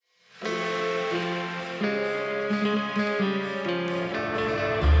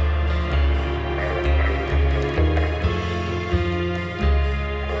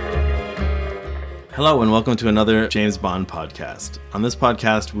Hello and welcome to another James Bond podcast. On this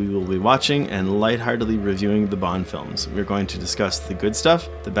podcast, we will be watching and lightheartedly reviewing the Bond films. We're going to discuss the good stuff,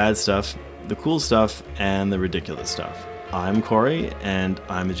 the bad stuff, the cool stuff, and the ridiculous stuff. I'm Corey, and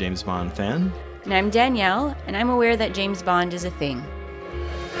I'm a James Bond fan. And I'm Danielle, and I'm aware that James Bond is a thing.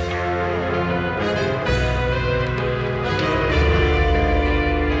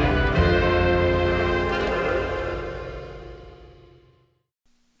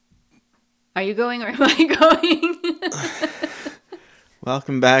 Are you going or am I going?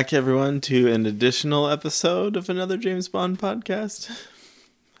 Welcome back, everyone, to an additional episode of another James Bond podcast.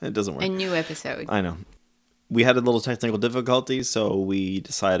 It doesn't work. A new episode. I know. We had a little technical difficulty, so we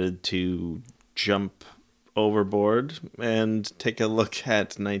decided to jump overboard and take a look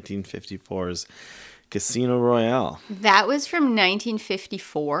at 1954's Casino Royale. That was from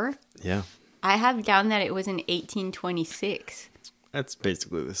 1954? Yeah. I have down that it was in 1826. That's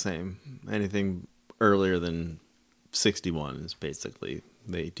basically the same. Anything earlier than 61 is basically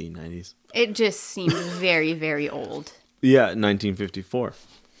the 1890s. It just seemed very, very old. Yeah, 1954.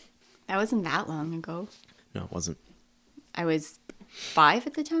 That wasn't that long ago. No, it wasn't. I was 5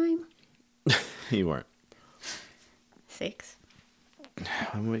 at the time? You weren't. 6.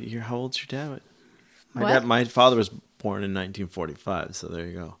 How old's your dad? What? My father was born in 1945, so there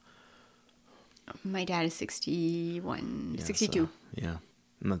you go. My dad is 61, Yeah, 62. So, yeah,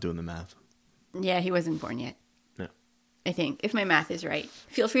 I'm not doing the math. Yeah, he wasn't born yet. No. I think, if my math is right.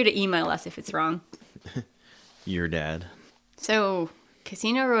 Feel free to email us if it's wrong. Your dad. So,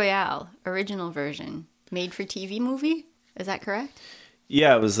 Casino Royale, original version, made for TV movie? Is that correct?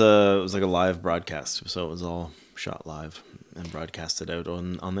 Yeah, it was like a live broadcast, so it was all shot live and broadcasted out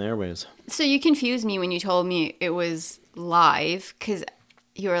on the airwaves. So you confused me when you told me it was live, because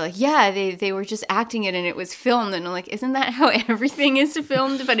you were like, yeah, they were just acting it and it was filmed. And I'm like, isn't that how everything is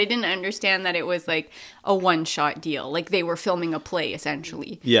filmed? But I didn't understand that it was like a one-shot deal. Like they were filming a play,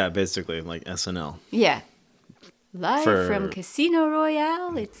 essentially. Yeah, basically, like SNL. Yeah. Live from Casino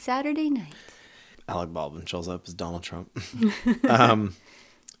Royale, it's Saturday night. Alec Baldwin shows up as Donald Trump.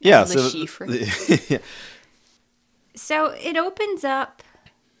 Yeah, Le Chiffre. Yeah. So it opens up.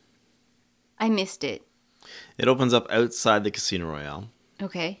 I missed it. It opens up outside the Casino Royale.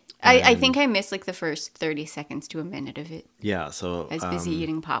 Okay. I think I missed like the first 30 seconds to a minute of it. Yeah, so I was busy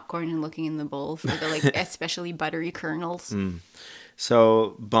eating popcorn and looking in the bowl for the like especially buttery kernels.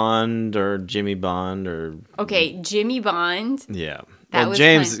 So Bond or Jimmy Bond or Okay, Jimmy Bond. yeah. That Well, was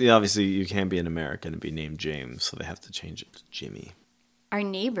James, obviously you can't be an American and be named James, so they have to change it to Jimmy. Our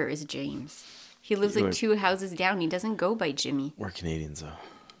neighbor is James. He lives like 2 houses down. He doesn't go by Jimmy. We're Canadians, though.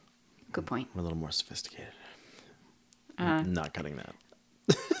 Good point. We're a little more sophisticated. Not cutting that.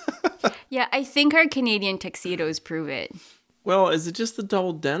 Yeah, I think our Canadian tuxedos prove it. Well, is it just the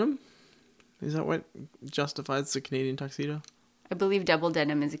double denim? Is that what justifies the Canadian tuxedo? I believe double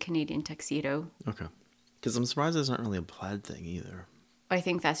denim is a Canadian tuxedo. Okay. Because I'm surprised there's not really a plaid thing either. I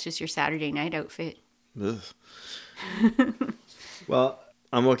think that's just your Saturday night outfit. Ugh. Well,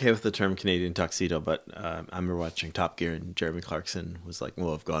 I'm okay with the term Canadian tuxedo, but I remember watching Top Gear and Jeremy Clarkson was like,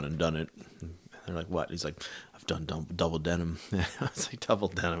 well, I've gone and done it. And they're like, what? He's like, I've done double denim. I was like, double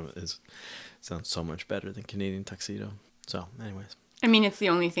denim sounds so much better than Canadian tuxedo. So, anyways. I mean, it's the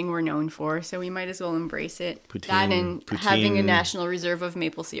only thing we're known for, so we might as well embrace it. Poutine, that and having a national reserve of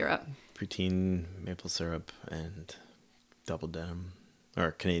maple syrup. Poutine, maple syrup, and double denim.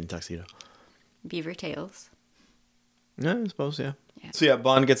 Or Canadian tuxedo. Beaver tails. Yeah, I suppose, yeah. So, yeah,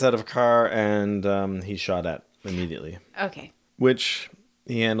 Bond gets out of a car and he's shot at immediately. Okay. Which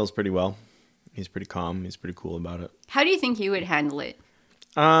he handles pretty well. He's pretty calm. He's pretty cool about it. How do you think you would handle it?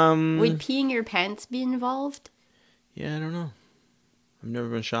 Would peeing your pants be involved? Yeah, I don't know. I've never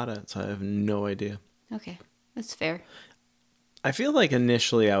been shot at, so I have no idea. Okay, that's fair. I feel like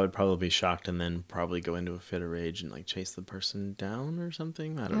initially I would probably be shocked and then probably go into a fit of rage and like chase the person down or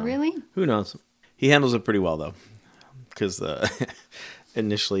something. I don't know. Really? Who knows? He handles it pretty well though, because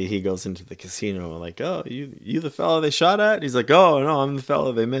initially he goes into the casino like, "Oh, you the fella they shot at?" He's like, "Oh no, I'm the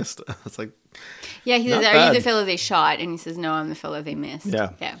fella they missed." I was like, yeah. He says, "Are you the fellow they shot?" And he says, "No, I'm the fellow they missed."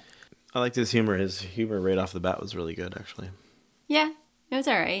 Yeah. Yeah. I liked his humor. His humor right off the bat was really good, actually. Yeah, it was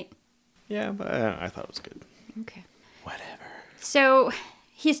all right. Yeah, but I thought it was good. Okay. Whatever. So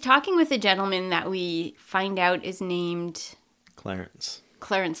he's talking with a gentleman that we find out is named Clarence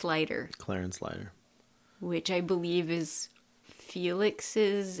Leiter. Clarence Leiter. Which I believe is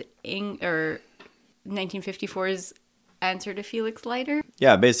Felix's or 1954's answer to Felix Leiter.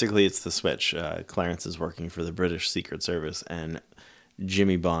 Yeah, basically it's the switch. Clarence is working for the British Secret Service, and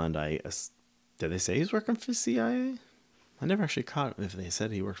Jimmy Bond, did they say he's working for CIA? I never actually caught if they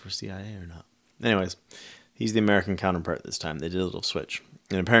said he worked for CIA or not. Anyways, he's the American counterpart this time. They did a little switch.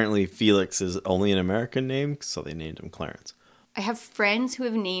 And apparently Felix is only an American name, so they named him Clarence. I have friends who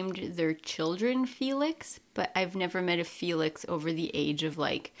have named their children Felix, but I've never met a Felix over the age of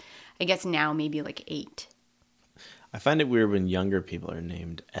I guess now maybe 8. I find it weird when younger people are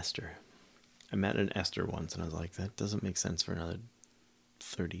named Esther. I met an Esther once and I was like, that doesn't make sense for another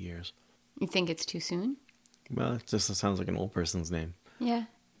 30 years. You think it's too soon? Well, it just sounds like an old person's name. Yeah.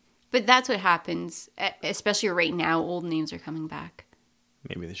 But that's what happens, especially right now. Old names are coming back.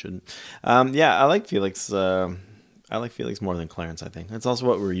 Maybe they shouldn't. Yeah, I like Felix. I like Felix more than Clarence, I think. That's also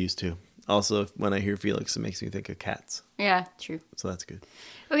what we're used to. Also, when I hear Felix, it makes me think of cats. Yeah, true. So that's good.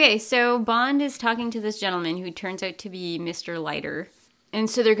 Okay, so Bond is talking to this gentleman who turns out to be Mr. Leiter. And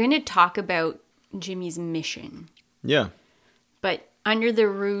so they're going to talk about Jimmy's mission. Yeah. But under the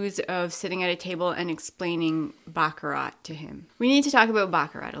ruse of sitting at a table and explaining Baccarat to him. We need to talk about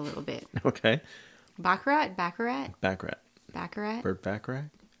Baccarat a little bit. Okay. Baccarat? Baccarat. Baccarat? Burt Bacharach?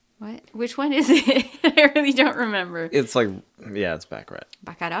 What? Which one is it? I really don't remember. It's it's Baccarat.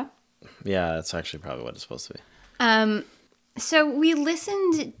 Baccarat? Yeah, that's actually probably what it's supposed to be. So we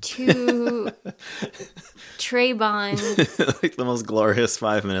listened to Trey Bond's... like the most glorious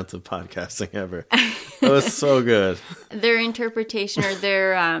 5 minutes of podcasting ever. It was so good. Their interpretation or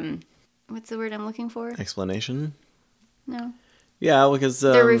their... what's the word I'm looking for? Explanation? No. Yeah, because...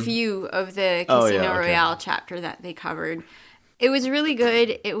 the review of the Casino Royale chapter that they covered. It was really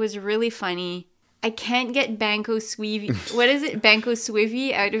good. It was really funny. I can't get Banco Sweevy... What is it? Banco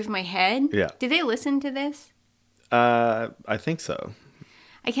Swivy out of my head? Yeah. Did they listen to this? I think so.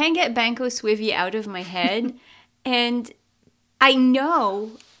 I can't get Banco Swivy out of my head. And I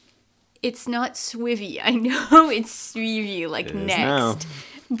know it's not Swivy. I know it's Swivy, next. Now.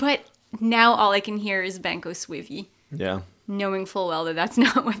 But now all I can hear is Banco Swivy. Yeah. Knowing full well that that's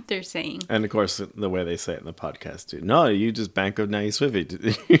not what they're saying. And of course, the way they say it in the podcast, too. No, you just Banco, now you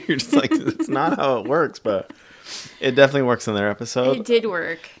Swivy. You're just like, it's not how it works, but it definitely works in their episode. It did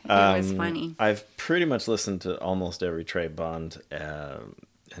work. It was funny. I've pretty much listened to almost every Trey Bond,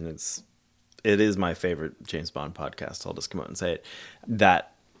 and it is my favorite James Bond podcast. I'll just come out and say it.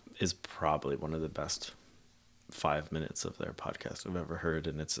 That is probably one of the best 5 minutes of their podcast I've ever heard,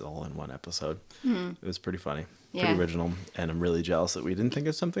 and it's all in one episode. It was pretty funny, pretty original, and I'm really jealous that we didn't think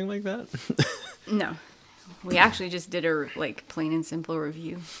of something like that. No, we actually just did a plain and simple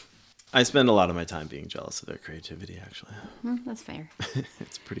review. I spend a lot of my time being jealous of their creativity, actually. That's fair.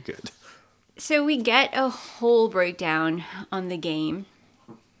 It's pretty good. So we get a whole breakdown on the game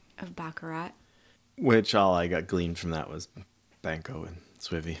of Baccarat. Which all I got gleaned from that was Banco and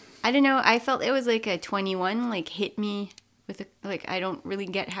Swivy. I don't know. I felt it was like a 21, hit me with I don't really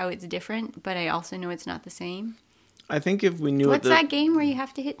get how it's different, but I also know it's not the same. I think if we knew What's that game where you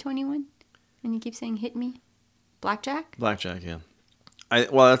have to hit 21? And you keep saying hit me? Blackjack? Blackjack, yeah.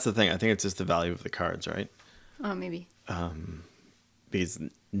 Well, that's the thing. I think it's just the value of the cards, right? Oh, maybe. Because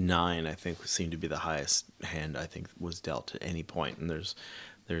 9, I think, seemed to be the highest hand I think was dealt at any point, and there's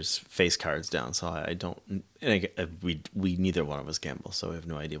face cards down. So I don't. And we neither one of us gamble, so we have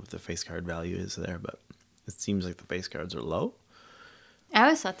no idea what the face card value is there. But it seems like the face cards are low. I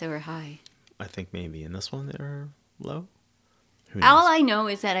always thought they were high. I think maybe in this one they're low. All I know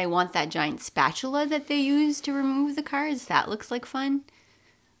is that I want that giant spatula that they use to remove the cards. That looks like fun.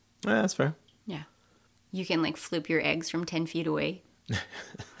 Yeah, that's fair. Yeah. You can flip your eggs from 10 feet away.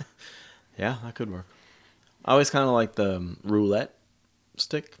 Yeah, that could work. I always kind of like the roulette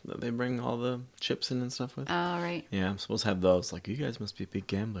stick that they bring all the chips in and stuff with. Oh, right. Yeah, I'm supposed to have those. You guys must be big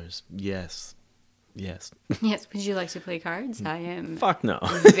gamblers. Yes. Yes. Yes, would you like to play cards? I am Fuck no.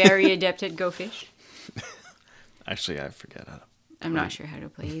 very adept at Go Fish. Actually, I forget how to. I'm not sure how to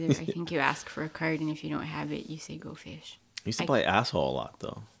play either. I think you ask for a card, and if you don't have it, you say Go Fish. I used to play asshole a lot,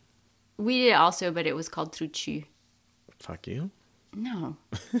 though. We did also, but it was called Truchu. Fuck you? No.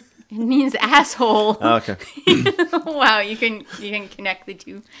 It means asshole. Oh, okay. Wow, you can connect the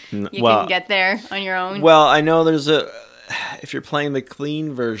two. You can get there on your own. Well, I know there's if you're playing the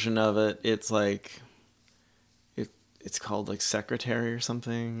clean version of it, it's it's called secretary or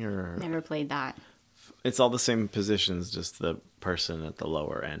something, or Never played that. It's all the same positions, just the person at the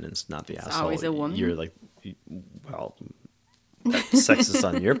lower end, and it's not the asshole. Always a woman. You're that's sexist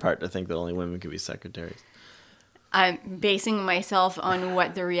on your part to think that only women could be secretaries. I'm basing myself on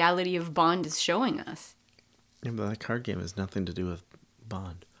what the reality of Bond is showing us. Yeah, but that card game has nothing to do with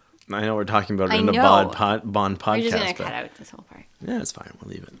Bond. I know we're talking about it in the the Bond podcast. We're just going to cut out this whole part. Yeah, it's fine.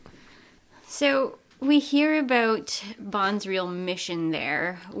 We'll leave it. So we hear about Bond's real mission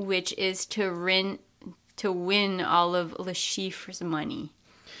there, which is to win all of Le Chiffre's money.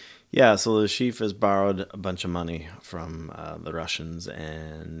 Yeah, so the chief has borrowed a bunch of money from the Russians,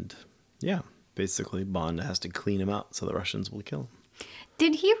 and yeah, basically Bond has to clean him out so the Russians will kill him.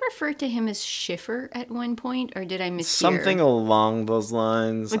 Did he refer to him as Schiffer at one point, or did I mishear? Something along those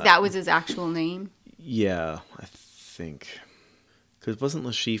lines. Like that was his actual name? Yeah, I think. Because wasn't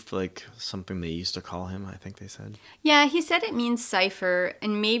Le Chiffre like something they used to call him, I think they said? Yeah, he said it means cipher,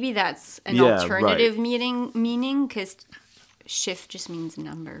 and maybe that's an Yeah, alternative meaning, because Schiff just means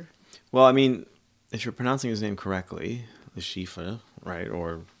number. Well, I mean, if you're pronouncing his name correctly, Le Chiffre, right,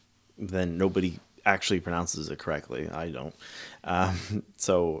 or then nobody actually pronounces it correctly. I don't.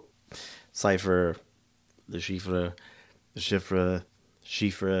 So, cipher, Le Chiffre,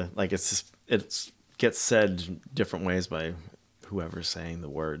 Chiffre, like it gets said different ways by whoever's saying the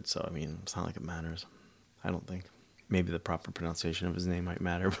word. So, I mean, it's not like it matters. I don't think. Maybe the proper pronunciation of his name might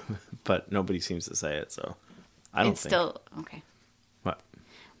matter, but nobody seems to say it, so I don't think. It's still, okay. What?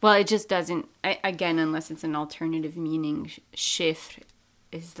 Well, it just doesn't, again, unless it's an alternative meaning, chiffre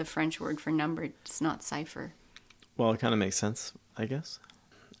is the French word for number. It's not cipher. Well, it kind of makes sense, I guess.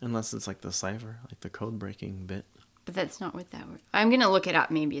 Unless it's like the cipher, like the code breaking bit. But that's not what that word. I'm going to look it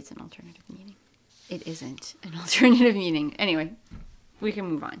up. Maybe it's an alternative meaning. It isn't an alternative meaning. Anyway, we can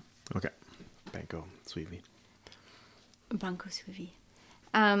move on. Okay. Banco Suivi. Banco Suivi.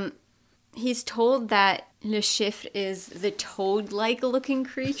 He's told that Le Chiffre is the toad-like looking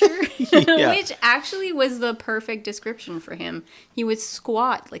creature, Yeah. which actually was the perfect description for him. He was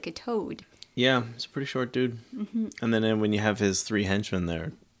squat like a toad. Yeah, he's a pretty short dude. Mm-hmm. And then when you have his 3 henchmen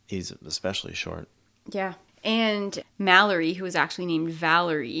there, he's especially short. Yeah. And Mallory, who was actually named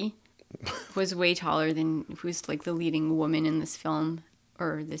Valerie, was way taller than who's like the leading woman in this film,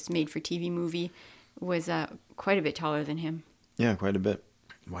 or this made-for-TV movie, was quite a bit taller than him. Yeah, quite a bit.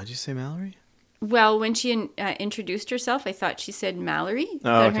 Why'd you say Mallory? Well, when she introduced herself, I thought she said Mallory.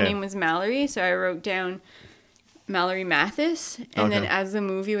 Oh, Her name was Mallory, so I wrote down Mallory Mathis. And then as the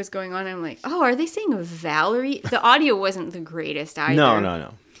movie was going on, I'm like, oh, are they saying Valerie? The audio wasn't the greatest either.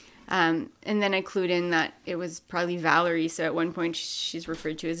 No. And then I clued in that it was probably Valerie, so at one point she's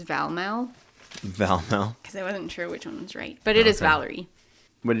referred to as Valmel. Valmel. Because I wasn't sure which one was right. But it is Valerie.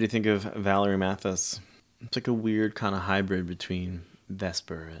 What did you think of Valerie Mathis? It's like a weird kind of hybrid between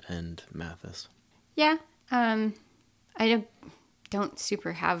Vesper and Mathis. Yeah. I don't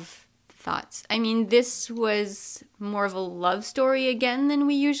super have thoughts. I mean, this was more of a love story again than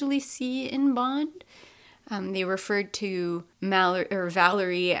we usually see in Bond. They referred to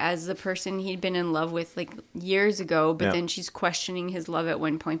Valerie as the person he'd been in love with like years ago, but then she's questioning his love at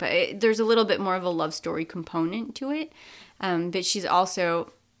one point. But there's a little bit more of a love story component to it. But she's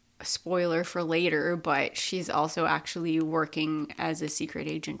also, a spoiler for later, but she's also actually working as a secret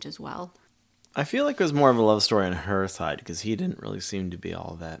agent as well. I feel like it was more of a love story on her side because he didn't really seem to be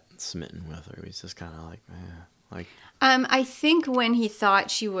all that smitten with her. He was just kind of like, I think when he thought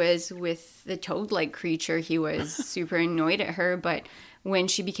she was with the toad-like creature, he was super annoyed at her. But when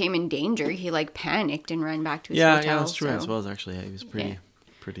she became in danger, he like panicked and ran back to his hotel. Yeah, that's true as well. Actually, he was pretty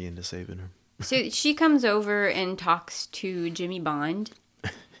into saving her. So she comes over and talks to Jimmy Bond,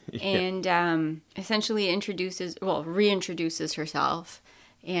 and essentially reintroduces herself,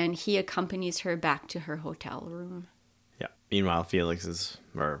 and he accompanies her back to her hotel room. Yeah. Meanwhile,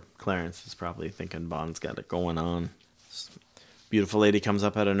 Clarence is probably thinking Bond's got it going on. This beautiful lady comes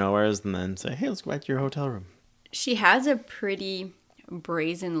up out of nowhere and then say, "Hey, let's go back to your hotel room." She has a pretty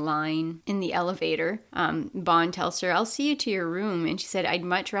brazen line in the elevator. Bond tells her, "I'll see you to your room," and she said, "I'd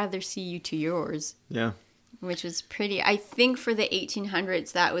much rather see you to yours." Yeah. Which was pretty. I think for the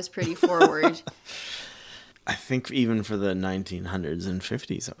 1800s, that was pretty forward. I think even for the 1900s and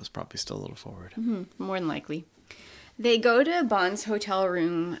 50s, that was probably still a little forward. Mm-hmm, more than likely. They go to Bond's hotel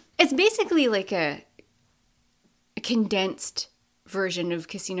room. It's basically like a condensed version of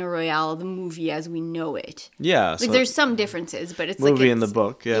Casino Royale, the movie as we know it. Yeah. Like there's some differences, but it's movie in the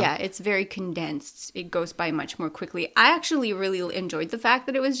book, yeah. Yeah, it's very condensed. It goes by much more quickly. I actually really enjoyed the fact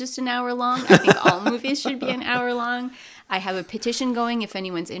that it was just an hour long. I think all movies should be an hour long. I have a petition going if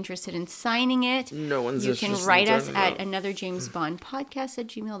anyone's interested in signing it. No one's You interested can write in us signing at up.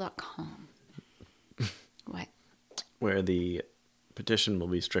 anotherjamesbondpodcast@gmail.com. What? Where the petition will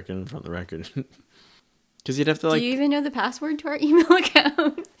be stricken from the record. Because you'd have to Do you even know the password to our email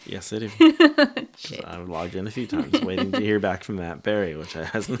account? Yes, I do. I've logged in a few times waiting to hear back from Matt Berry, which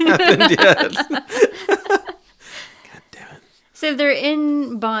hasn't happened yet. God damn it. So they're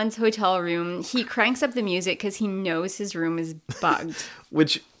in Bond's hotel room. He cranks up the music because he knows his room is bugged.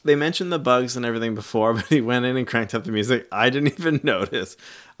 Which, they mentioned the bugs and everything before, but he went in and cranked up the music. I didn't even notice.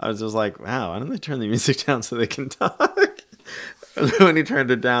 I was just like, wow, why don't they turn the music down so they can talk? When he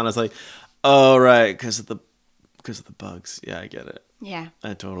turned it down, I was like, "Oh right, because of the bugs." Yeah, I get it. Yeah.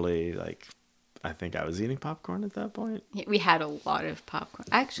 I totally I think I was eating popcorn at that point. We had a lot of popcorn.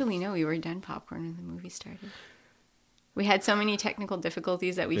 Actually, no, we were done popcorn when the movie started. We had so many technical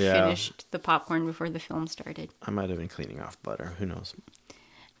difficulties that we finished the popcorn before the film started. I might have been cleaning off butter. Who knows?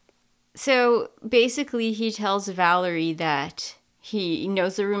 So basically, he tells Valerie that he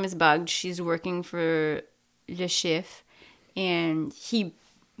knows the room is bugged. She's working for Le Chiffre, and he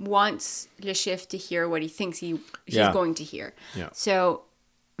wants Le Chiffre to hear what he thinks he's going to hear. Yeah. So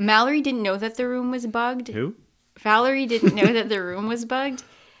Mallory didn't know that the room was bugged. Who? Valerie didn't know that the room was bugged.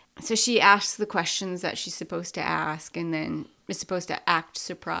 So she asks the questions that she's supposed to ask, and then is supposed to act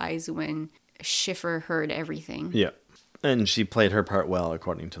surprised when Schiffer heard everything. Yeah. And she played her part well,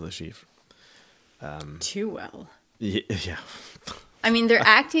 according to Le Chiffre. Too well. Yeah. I mean,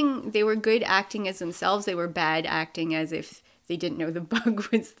 they were good acting as themselves. They were bad acting as if they didn't know the bug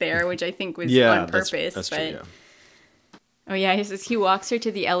was there, which I think was on purpose. That's true, yeah. Oh yeah, he says he walks her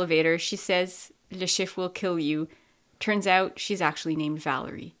to the elevator. She says, Le Chiffre will kill you. Turns out she's actually named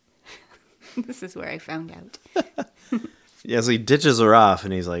Valerie. This is where I found out. Yeah, so he ditches her off,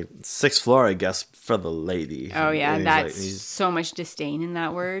 and he's like, 6th floor, I guess, for the lady. Oh, yeah, and that's he's so much disdain in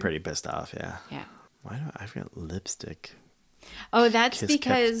that word. pretty pissed off, yeah. Yeah. Why do I forget lipstick? Oh, that's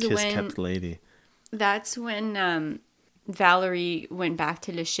because kept lady. That's when Valerie went back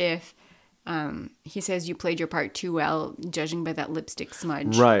to Le Chiffre. He says, you played your part too well, judging by that lipstick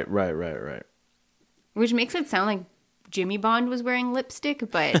smudge. Right. Which makes it sound like Jimmy Bond was wearing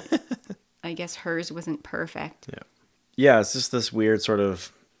lipstick, but I guess hers wasn't perfect. Yeah. Yeah, it's just this weird sort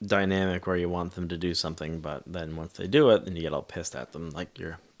of dynamic where you want them to do something, but then once they do it, then you get all pissed at them, like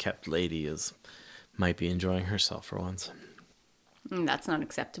your kept lady might be enjoying herself for once. That's not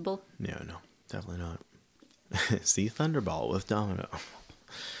acceptable. No, definitely not. See Thunderball with Domino.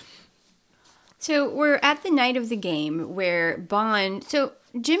 So we're at the night of the game where Bond... So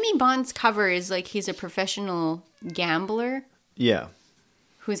Jimmy Bond's cover is like he's a professional gambler. Yeah.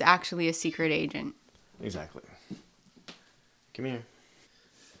 Who's actually a secret agent. Exactly. Come here.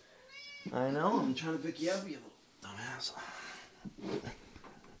 I know, I'm trying to pick you up, you little dumbass.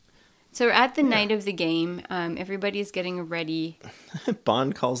 So we're at the night of the game. Everybody's getting ready.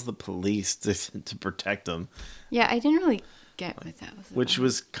 Bond calls the police to protect him. Yeah, I didn't really get what that was about. Which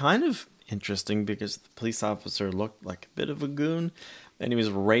was kind of interesting because the police officer looked like a bit of a goon, and he was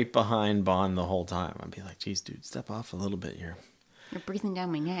right behind Bond the whole time. I'd be like, geez, dude, step off a little bit here. You're breathing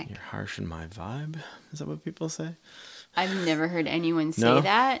down my neck. You're harshing my vibe. Is that what people say? I've never heard anyone say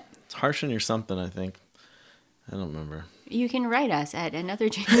that. It's harshing your something, I think. I don't remember. You can write us at another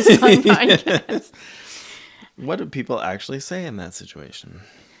James Bond podcast. What do people actually say in that situation?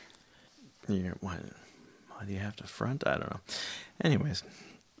 Why do you have to front? I don't know. Anyways.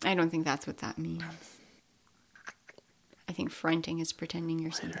 I don't think that's what that means. I think fronting is pretending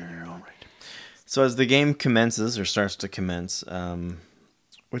you're something you're not. Right. So as the game commences, or starts to commence,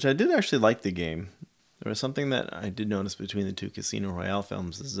 which I did actually like the game, there was something that I did notice between the two Casino Royale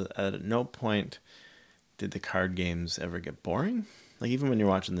films, is that at no point did the card games ever get boring. Like, even when you're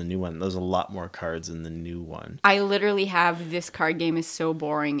watching the new one, there's a lot more cards in the new one. I literally have this card game is so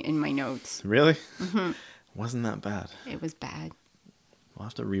boring in my notes. Really? Mm-hmm. Wasn't that bad? It was bad. We'll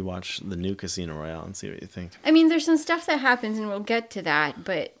have to rewatch the new Casino Royale and see what you think. I mean, there's some stuff that happens, and we'll get to that,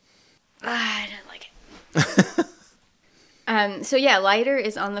 but I don't like it. So yeah, Leiter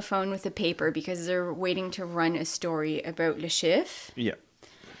is on the phone with the paper because they're waiting to run a story about Le Chiffre. Yeah.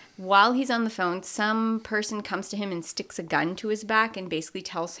 While he's on the phone, some person comes to him and sticks a gun to his back and basically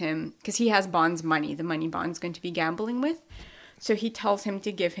tells him, because he has Bond's money, the money Bond's going to be gambling with. So he tells him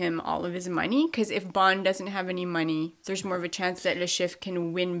to give him all of his money, because if Bond doesn't have any money, there's more of a chance that Le Chiffre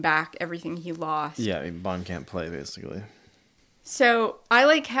can win back everything he lost. Yeah, Bond can't play, basically. So I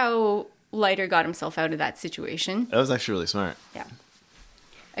like how Leiter got himself out of that situation. That was actually really smart. Yeah.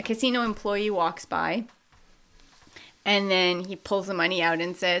 A casino employee walks by, and then he pulls the money out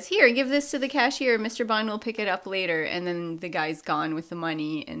and says, "Here, give this to the cashier. Mr. Bond will pick it up later." And then the guy's gone with the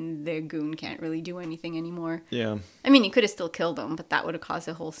money, and the goon can't really do anything anymore. Yeah. I mean, he could have still killed him, but that would have caused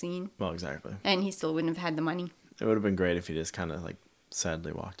a whole scene. Well, exactly. And he still wouldn't have had the money. It would have been great if he just kind of, like,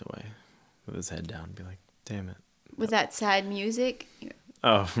 sadly walked away with his head down and be like, damn it. With that sad music.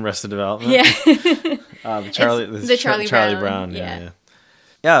 Oh, Arrested Development? Yeah. The Charlie Brown. Yeah.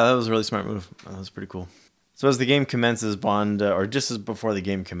 Yeah, that was a really smart move. That was pretty cool. So as the game commences, Bond, or just as before the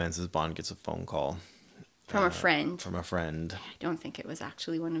game commences, Bond gets a phone call. From a friend. From a friend. I don't think it was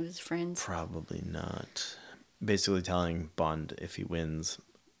actually one of his friends. Probably not. Basically telling Bond if he wins,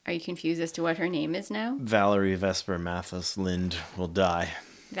 Are you confused as to what her name is now? Valerie Vesper Mathis Lind will die.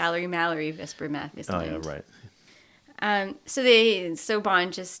 Valerie Mallory Vesper Mathis Oh, Lind. yeah, right. So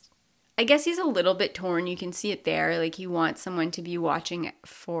Bond just, I guess he's a little bit torn. You can see it there. Like he wants someone to be watching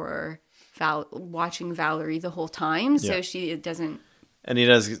watching Valerie the whole time, so Yeah. she doesn't. And he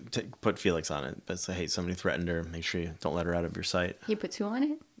does put Felix on it. But say, hey, somebody threatened her. Make sure you don't let her out of your sight. He puts who on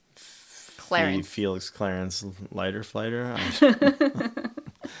it? Clarence. Felix Clarence Lighter Flighter.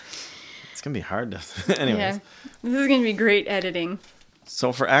 It's going to be hard to... Anyways. Yeah, this is gonna be great editing.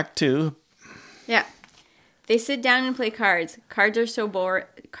 So for Act 2... Yeah, they sit down and play cards. Cards are so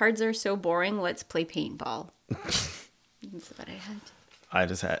boring. Let's play paintball. That's what I had. I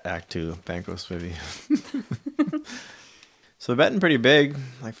just had Act 2, Banco Swivy. So they're betting pretty big,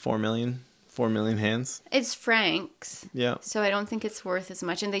 like 4 million hands. It's francs. Yeah. So I don't think it's worth as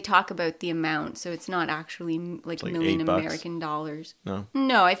much. And they talk about the amount, so it's not actually like like million $8. American dollars. No.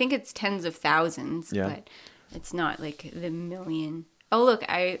 No, I think it's tens of thousands, Yeah. but it's not like the million. Oh, look,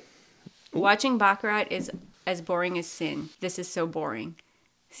 watching Baccarat is as boring as sin. This is so boring.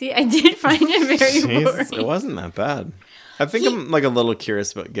 See, I did find it very Jesus, boring. it wasn't that bad. I think I'm like a little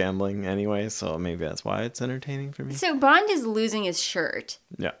curious about gambling anyway, so maybe that's why it's entertaining for me. So Bond is losing his shirt.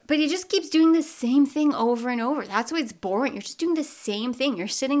 Yeah. But he just keeps doing the same thing over and over. That's why it's boring. You're just doing the same thing. You're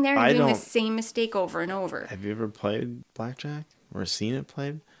sitting there and doing the same mistake over and over. Have you ever played blackjack or seen it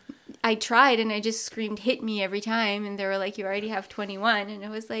played? I tried and I just screamed, hit me every time. And they were like, you already have 21. And I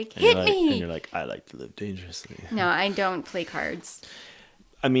was like, hit me. And you're like, I like to live dangerously. No, I don't play cards.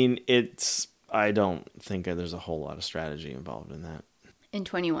 I mean, I don't think there's a whole lot of strategy involved in that. In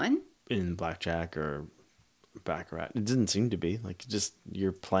 21? In blackjack or baccarat. It didn't seem to be. Like, just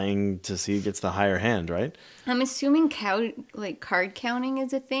you're playing to see who gets the higher hand, right? I'm assuming card counting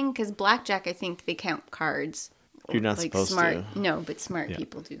is a thing. Because blackjack, I think they count cards. You're not like supposed smart, to. No, but smart Yeah.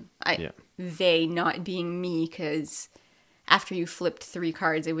 people do. Yeah. They not being me, because after you flipped 3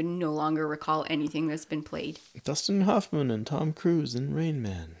 cards, I would no longer recall anything that's been played. Dustin Hoffman and Tom Cruise in Rain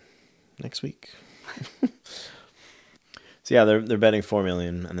Man next week. So yeah, they're betting 4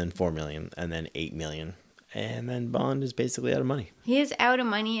 million and then 4 million and then 8 million. And then Bond is basically out of money. He is out of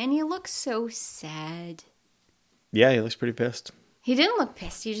money and he looks so sad. Yeah, he looks pretty pissed. He didn't look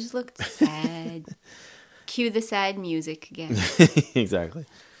pissed, he just looked sad. Cue the sad music again. Exactly.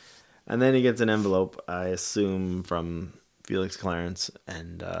 And then he gets an envelope, I assume, from Felix Clarence,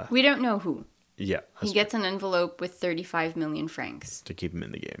 and We don't know who. yeah, He gets an envelope with 35 million francs. to keep him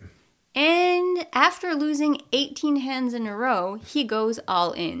in the game. And after losing 18 hands in a row, he goes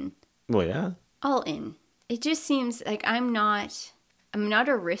all in. Well, yeah. All in. It just seems like I'm not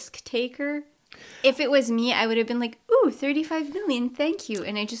a risk taker. If it was me, I would have been like, ooh, 35 million, thank you.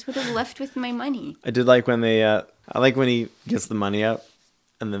 And I just would have left with my money. I did like when I like when he gets the money out,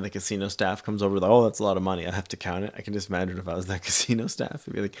 and then the casino staff comes over, like, oh, that's a lot of money. I have to count it. I can just imagine if I was that casino staff,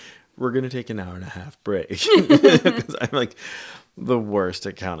 I'd be like, we're going to take an hour and a half break. Because I'm like the worst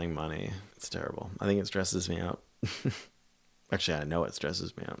at counting money. It's terrible. I think it stresses me out. Actually, I know it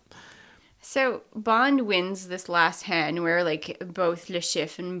stresses me out. So Bond wins this last hand where like both Le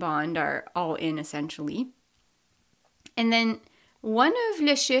Chiffre and Bond are all in essentially. And then one of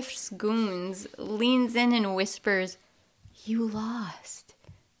Le Chiffre's goons leans in and whispers, "You lost."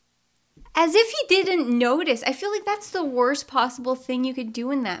 As if he didn't notice. I feel like that's the worst possible thing you could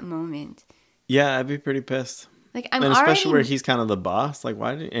do in that moment. Yeah, I'd be pretty pissed. Like I'm And especially already where he's kind of the boss. Like,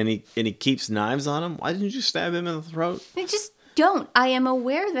 why did and he keeps knives on him? Why didn't you stab him in the throat? I just don't. I am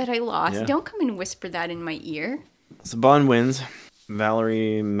aware that I lost. Yeah. Don't come and whisper that in my ear. So Bond wins.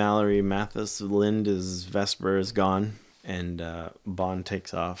 Valerie Mallory Mathis Lind's Vesper is gone, and Bond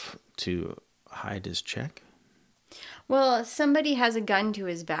takes off to hide his check. Well, somebody has a gun to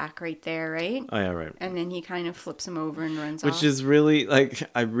his back right there, right? Oh yeah, right. And then he kind of flips him over and runs Which off. is really like,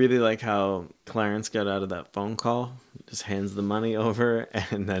 I really like how Clarence got out of that phone call, just hands the money over,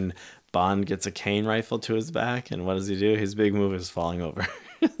 and then Bond gets a cane rifle to his back, and what does he do? His big move is falling over.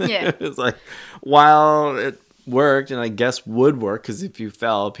 Yeah. It's like, while it worked, and I guess would work, because if you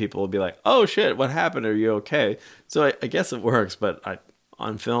fell, people would be like, oh shit, what happened? Are you okay? So I guess it works, but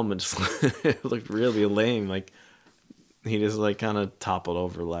on film, it just it looked really lame. Like, he just like kind of toppled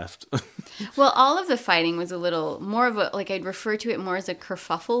over left. Well, all of the fighting was a little more of a, like I'd refer to it more as a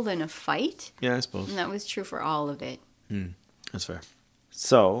kerfuffle than a fight. Yeah, I suppose. And that was true for all of it. That's fair.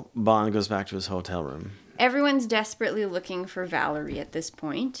 So, Bond goes back to his hotel room. Everyone's desperately looking for Valerie at this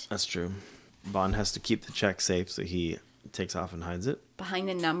point. That's true. Bond has to keep the check safe, so he takes off and hides it. Behind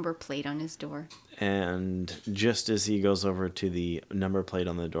the number plate on his door. And just as he goes over to the number plate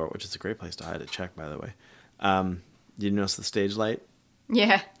on the door, which is a great place to hide a check, by the way, did you notice the stage light?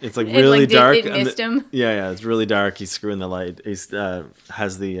 Yeah. It's like really dark. It missed him. Yeah, it's really dark. He's screwing the light. He's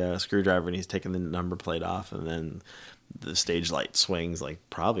has the screwdriver and he's taking the number plate off, and then the stage light swings like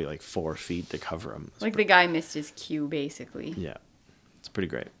probably like 4 feet to cover him. Like the guy missed his cue, basically. Yeah, it's pretty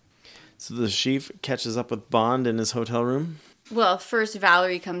great. So the chief catches up with Bond in his hotel room. Well, first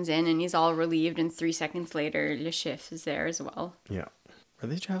Valerie comes in and he's all relieved, and 3 seconds later, Le Chiffre is there as well. Yeah. Are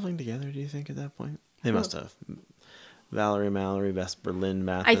they traveling together, do you think, at that point? They must have. Valerie, Mallory, Vesper, Lynn,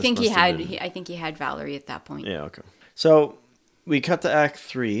 Mathis. I think he had Valerie at that point. Yeah, okay. So we cut to Act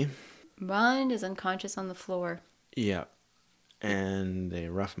 3. Bond is unconscious on the floor. Yeah. And they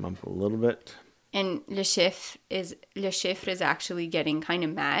rough him up a little bit. And Le Chiffre is actually getting kind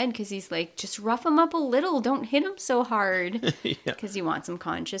of mad because he's like, just rough him up a little. Don't hit him so hard. Because he wants him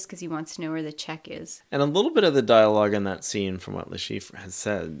conscious, because he wants to know where the check is. And a little bit of the dialogue in that scene, from what Le Chiffre has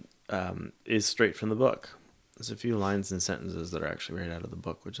said, is straight from the book. There's a few lines and sentences that are actually right out of the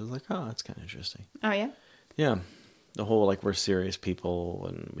book, which is like, oh, that's kind of interesting. Oh, yeah? Yeah. The whole, like, we're serious people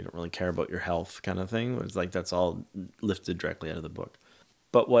and we don't really care about your health kind of thing. It's like, that's all lifted directly out of the book.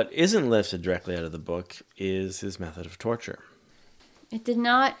 But what isn't lifted directly out of the book is his method of torture. It did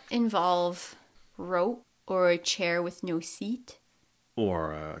not involve rope or a chair with no seat.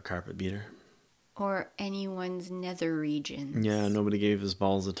 Or a carpet beater. Or anyone's nether regions. Yeah, nobody gave his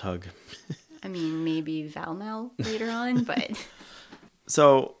balls a tug. I mean, maybe Valmal later on, but...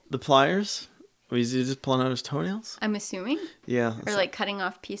 So, the pliers? Was he just pulling out his toenails? I'm assuming. Yeah. Or like cutting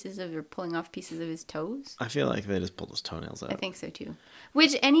off pieces of, or pulling off pieces of his toes. I feel like they just pulled his toenails out. I think so too.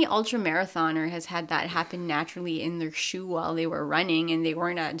 Which any ultra marathoner has had that happen naturally in their shoe while they were running, and they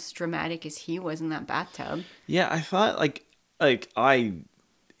weren't as dramatic as he was in that bathtub. Yeah, I thought like I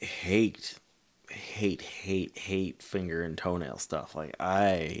hate finger and toenail stuff. Like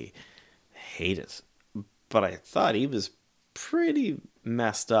I hate it. But I thought he was pretty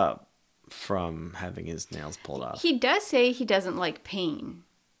messed up from having his nails pulled off. He does say he doesn't like pain.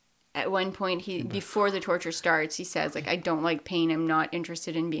 At one point, before the torture starts, he says, like, I don't like pain. I'm not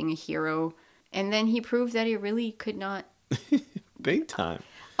interested in being a hero. And then he proved that he really could not. Big time.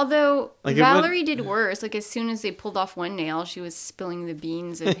 Although like Valerie did worse. Like, as soon as they pulled off one nail, she was spilling the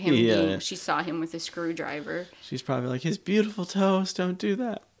beans of him being... She saw him with a screwdriver. She's probably like, his beautiful toes, don't do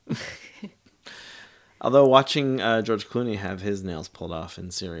that. Although watching George Clooney have his nails pulled off in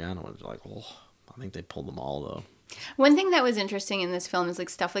Syriana was like, well, I think they pulled them all, though. One thing that was interesting in this film is like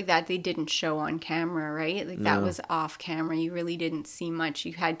stuff like that they didn't show on camera, right? Like that was off camera. You really didn't see much.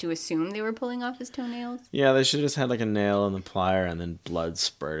 You had to assume they were pulling off his toenails. Yeah, they should have just had like a nail and the plier and then blood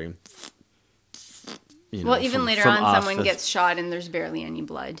spurting. Even later on, someone gets shot and there's barely any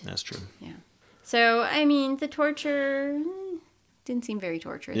blood. That's true. Yeah. So, I mean, the torture didn't seem very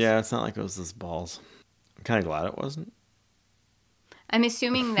torturous. Yeah, it's not like it was his balls. I'm kind of glad it wasn't. I'm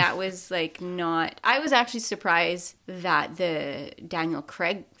assuming that was like not... I was actually surprised that the Daniel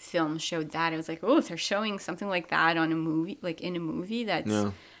Craig film showed that. I was like, oh, they're showing something like that on a movie, like in a movie that's...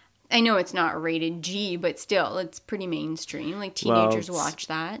 No. I know it's not rated G, but still, it's pretty mainstream. Like teenagers watch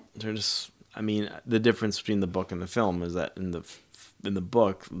that. They're just... I mean, the difference between the book and the film is that in the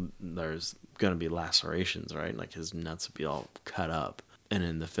book, there's going to be lacerations, right? Like his nuts would be all cut up. And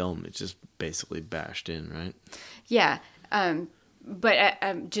in the film, it's just basically bashed in, right? Yeah.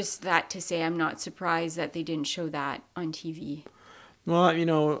 But just that to say, I'm not surprised that they didn't show that on TV. Well, for sure. In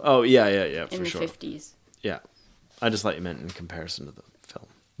the 50s. Yeah. I just thought you meant in comparison to the film.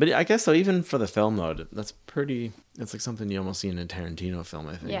 But I guess, though, even for the film, though, that's pretty... It's like something you almost see in a Tarantino film,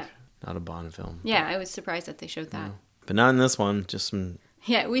 I think. Yeah. Not a Bond film. Yeah, I was surprised that they showed that. No. But not in this one, just some...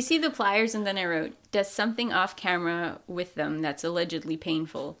 Yeah, we see the pliers, and then I wrote, does something off camera with them that's allegedly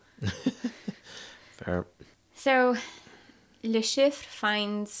painful. Fair. So... Le Chiffre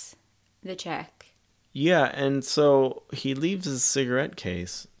finds the check. Yeah, and so he leaves his cigarette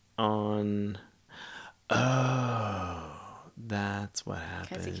case on... Oh, that's what happened.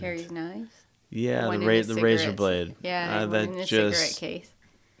 Because he carries knives? Yeah, the razor blade. Yeah, in the cigarette case.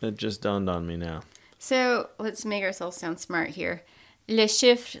 That just dawned on me now. So, let's make ourselves sound smart here. Le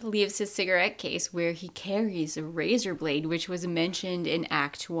Chiffre leaves his cigarette case where he carries a razor blade, which was mentioned in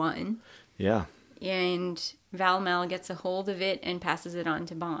Act 1. Yeah. And Valmal gets a hold of it and passes it on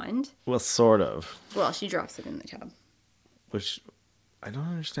to Bond. Well, sort of. Well, she drops it in the tub. Which, I don't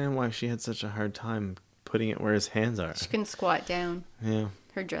understand why she had such a hard time putting it where his hands are. She couldn't squat down. Yeah.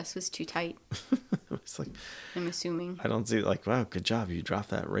 Her dress was too tight. It's like... I'm assuming. I don't see, like, wow, good job. You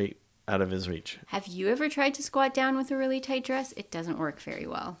dropped that right out of his reach. Have you ever tried to squat down with a really tight dress? It doesn't work very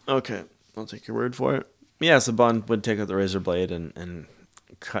well. Okay. I'll take your word for it. Yeah, so Bond would take out the razor blade and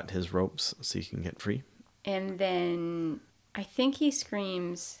cut his ropes so he can get free. And then I think he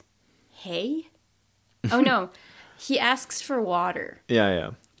screams, "Hey!" Oh no, he asks for water.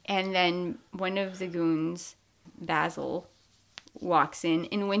 Yeah. And then one of the goons, Basil, walks in.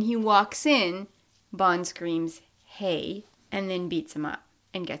 And when he walks in, Bond screams, "Hey!" and then beats him up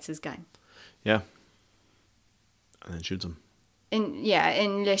and gets his gun. Yeah. And then shoots him. And yeah,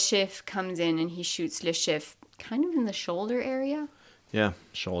 and Le Chiffre comes in and he shoots Le Chiffre kind of in the shoulder area. Yeah.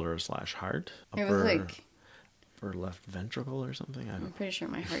 Shoulder / heart. It was like... Or left ventricle or something. I'm pretty sure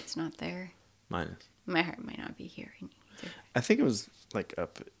my heart's not there. Mine is. My heart might not be here either. I think it was like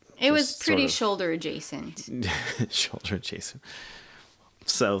up. It was pretty shoulder adjacent. Shoulder adjacent.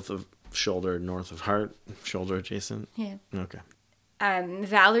 South of shoulder, north of heart, shoulder adjacent. Yeah. Okay.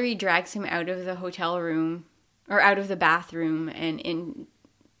 Valerie drags him out of the hotel room, or out of the bathroom, and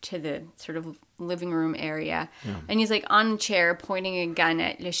into the sort of living room area. Yeah. And he's like on a chair pointing a gun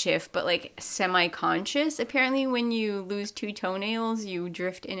at Le Chiffre, but like semi-conscious. Apparently when you lose 2 toenails, you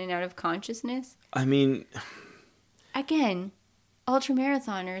drift in and out of consciousness. I mean... Again,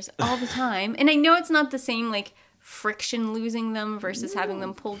 ultramarathoners all the time. And I know it's not the same like friction losing them versus having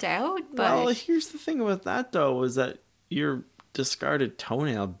them pulled out, but... Well, here's the thing with that though, is that your discarded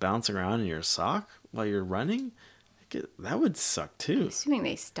toenail bouncing around in your sock while you're running, that would suck too. Assuming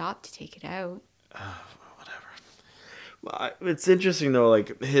they stop to take it out. Whatever. Well, it's interesting though,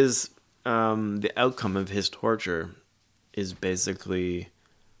 like his the outcome of his torture is basically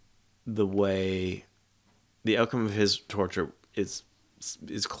the outcome of his torture is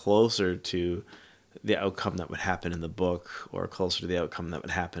closer to the outcome that would happen in the book, or closer to the outcome that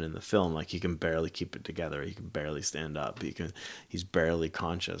would happen in the film. Like, he can barely keep it together, he can barely stand up, he's barely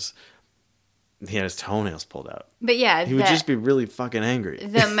conscious. He had his toenails pulled out. But yeah, he would just be really fucking angry.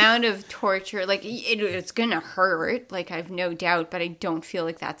 The amount of torture, like, it's gonna hurt, like, I've no doubt, but I don't feel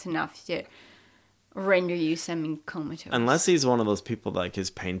like that's enough to render you semi-comatose. Unless he's one of those people that, like,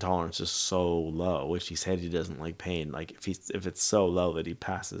 his pain tolerance is so low, which he said he doesn't like pain. Like, if it's so low that he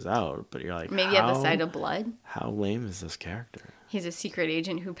passes out, but you're like, maybe at the sight of blood. How lame is this character? He's a secret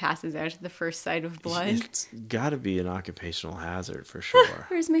agent who passes out at the first sight of blood. It's got to be an occupational hazard for sure.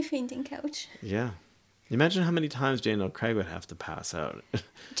 Where's my fainting couch? Yeah. Imagine how many times Daniel Craig would have to pass out.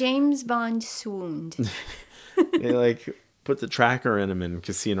 James Bond swooned. They like put the tracker in him in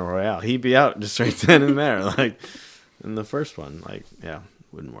Casino Royale. He'd be out just right then and there. Like in the first one, like, yeah,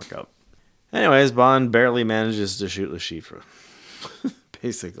 wouldn't work out. Anyways, Bond barely manages to shoot Le Chiffre.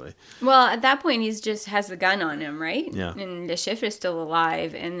 Basically. Well, at that point, he's just has the gun on him, right? Yeah. And Le Chiffre is still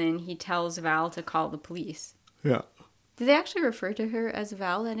alive, and then he tells Val to call the police. Yeah. Do they actually refer to her as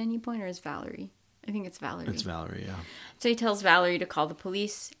Val at any point, or as Valerie? I think it's Valerie. It's Valerie, yeah. So he tells Valerie to call the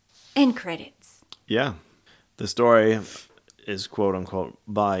police. End credits. Yeah. The story is quote-unquote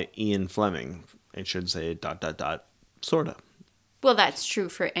by Ian Fleming. It should say ... sorta. Well, that's true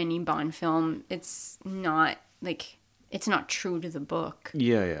for any Bond film. It's not, like... It's not true to the book.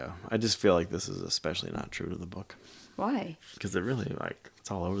 Yeah. I just feel like this is especially not true to the book. Why? Because it really, like, it's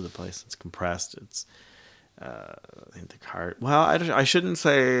all over the place. It's compressed. It's, I think the card... Well, I shouldn't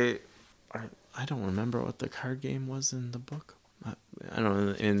say... I don't remember what the card game was in the book. I don't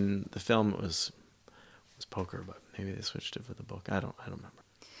know. In the film, it was poker, but maybe they switched it for the book. I don't remember.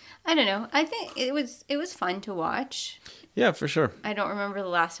 I don't know. I think it was fun to watch. Yeah, for sure. I don't remember the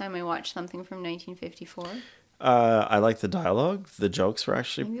last time I watched something from 1954. I like the dialogue. The jokes were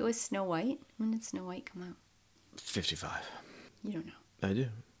actually... Maybe it was Snow White. When did Snow White come out? 55. You don't know. I do.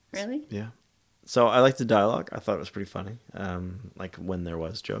 Really? Yeah. So I liked the dialogue. I thought it was pretty funny. Like when there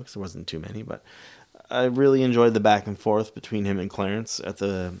was jokes, there wasn't too many, but I really enjoyed the back and forth between him and Clarence at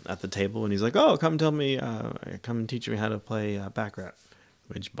the table. And he's like, "Oh, come tell me, come and teach me how to play baccarat,"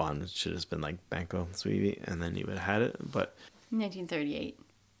 which Bond should have been like Banco Sweetie, and then he would have had it. But 1938.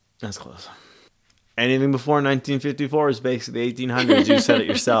 That's close. Anything before 1954 is basically the 1800s. You said it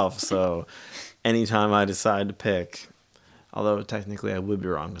yourself. So anytime I decide to pick, although technically I would be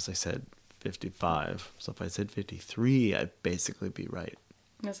wrong because I said 55. So if I said 53, I'd basically be right.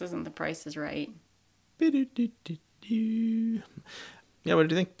 This isn't The Price is Right. Yeah, what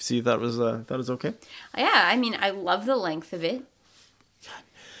do you think? So you thought it was okay? Yeah, I mean, I love the length of it.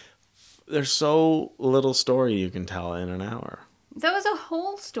 There's so little story you can tell in an hour. That was a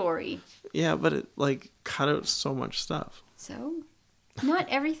whole story. Yeah, but it like cut out so much stuff. So, not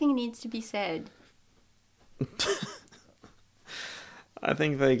everything needs to be said. I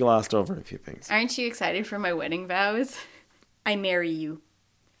think they glossed over a few things. Aren't you excited for my wedding vows? I marry you.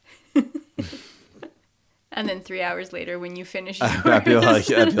 And then 3 hours later, when you finish yours... I'd be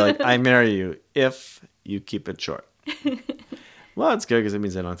like, I marry you if you keep it short. Well, it's good because it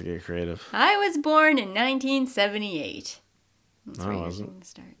means I don't have to get creative. I was born in 1978. That's No, where I you're wasn't. seeing the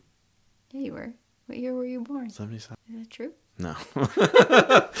start. Yeah, you were. What year were you born? 77. Is that true? No.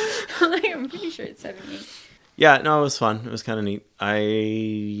 Like, I'm pretty sure it's 78. Yeah, no, it was fun. It was kind of neat.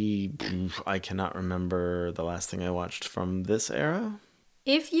 I cannot remember the last thing I watched from this era.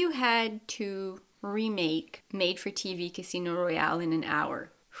 If you had to remake made-for-TV Casino Royale in an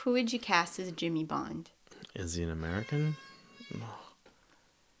hour, who would you cast as Jimmy Bond? Is he an American?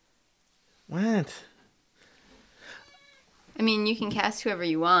 What? I mean, you can cast whoever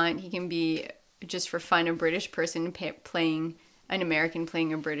you want. He can be, just for fun, a British person playing an American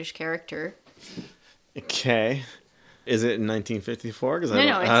playing a British character. Okay. Is it in 1954?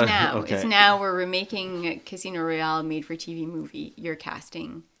 No, it's now. Okay. It's now. We're remaking Casino Royale made-for-TV movie. You're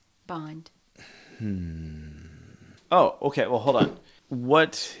casting Bond. Oh, okay. Well, hold on.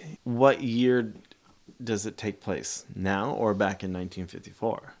 What year does it take place? Now or back in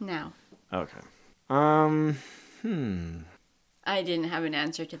 1954? Now. Okay. I didn't have an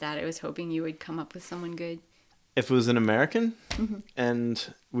answer to that. I was hoping you would come up with someone good. If it was an American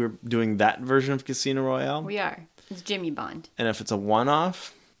and we're doing that version of Casino Royale, We are. It's Jimmy Bond. and if it's a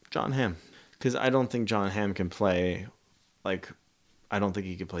one-off, John Hamm. Because I don't think John Hamm can play, like, I don't think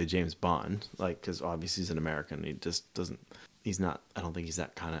he could play James Bond, like, because obviously he's an American. He just doesn't, he's not, I don't think he's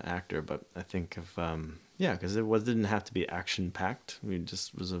that kind of actor, but I think of, yeah, because didn't have to be action-packed. It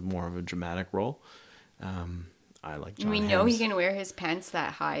just was more of a dramatic role. I like John We know Hamm's. he can wear his pants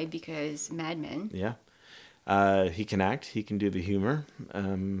that high because Mad Men. Yeah. He can act. He can do the humor.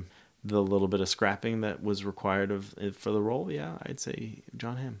 The little bit of scrapping that was required for the role. Yeah, I'd say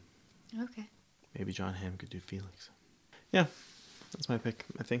John Hamm. Okay. Maybe John Hamm could do Felix. Yeah, that's my pick,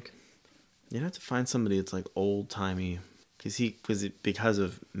 I think. You'd have to find somebody that's like old-timey. Because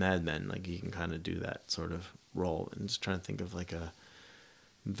of Mad Men, like he can kind of do that sort of role. And just trying to think of like a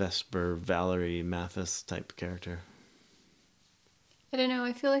Vesper, Valerie Mathis type character. I don't know.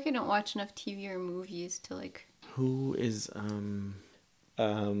 I feel like I don't watch enough TV or movies to like. Who is I'm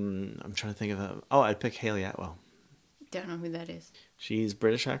trying to think of that. Oh, I'd pick Hayley Atwell. Don't know who that is. She's a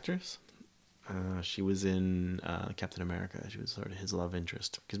British actress. She was in Captain America. She was sort of his love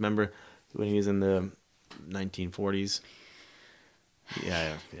interest. Because remember when he was in the 1940s?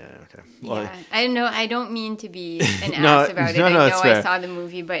 Yeah, okay. Well, Yeah, I don't know. I don't mean to be an No, ass about it. no, I know it's I fair. saw the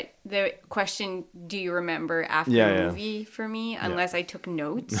movie, but the question, do you remember after Yeah, the yeah. movie for me, unless I took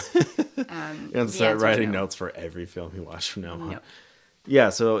notes. you the have to answer's start writing no. notes for every film you watch from now on. No. Yeah,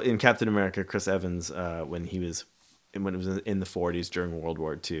 so in Captain America, Chris Evans, when it was in the 40s during World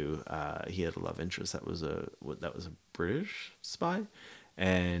War II, he had a love interest that was a British spy,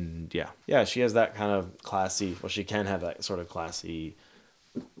 and yeah, she has that kind of classy. Well, she can have that sort of classy,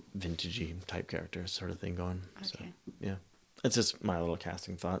 vintagey type character sort of thing going. So Okay. yeah, it's just my little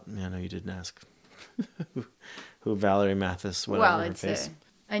casting thought. Yeah, I know you didn't ask who Valerie Mathis. Whatever Well, her it's face.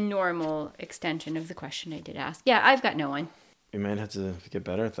 a normal extension of the question I did ask. Yeah, I've got no one. We might have to get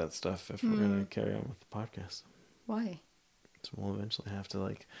better at that stuff if we're going to carry on with the podcast. Why? So we'll eventually have to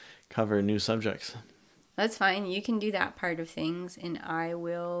like cover new subjects. That's fine. You can do that part of things, and I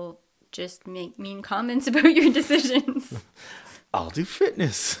will just make mean comments about your decisions. I'll do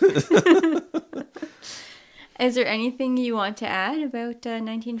fitness. Is there anything you want to add about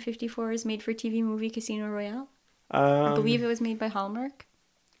 1954's made-for-TV movie Casino Royale? I believe it was made by Hallmark.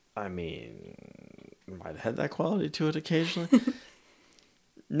 I mean, it might have had that quality to it occasionally.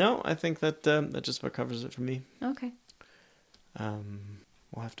 No, I think that that just about covers it for me. Okay.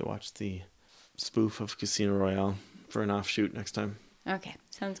 We'll have to watch the spoof of Casino Royale for an offshoot next time. Okay,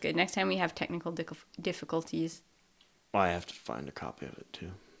 sounds good. Next time we have technical difficulties. Well, I have to find a copy of it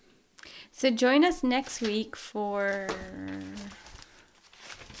too. So join us next week for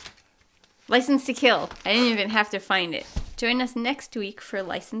License to Kill. I didn't even have to find it. Join us next week for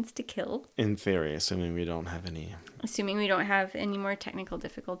License to Kill. In theory, assuming we don't have any, Assuming we don't have any more technical we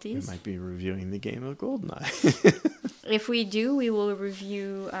difficulties. might be reviewing the game of GoldenEye. If we do, we will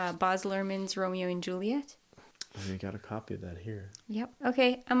review Baz Luhrmann's Romeo and Juliet. We got a copy of that here. Yep.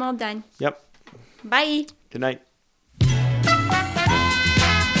 Okay, I'm all done. Yep. Bye. Good night.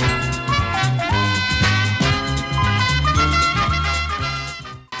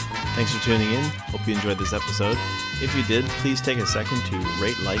 Thanks for tuning in. Hope you enjoyed this episode. If you did, please take a second to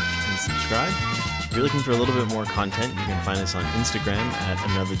rate, like, and subscribe. If you're looking for a little bit more content, you can find us on Instagram at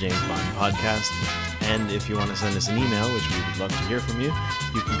Another James Bond Podcast. And if you want to send us an email, which we would love to hear from you,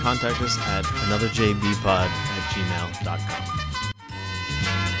 you can contact us at anotherjbpod@gmail.com.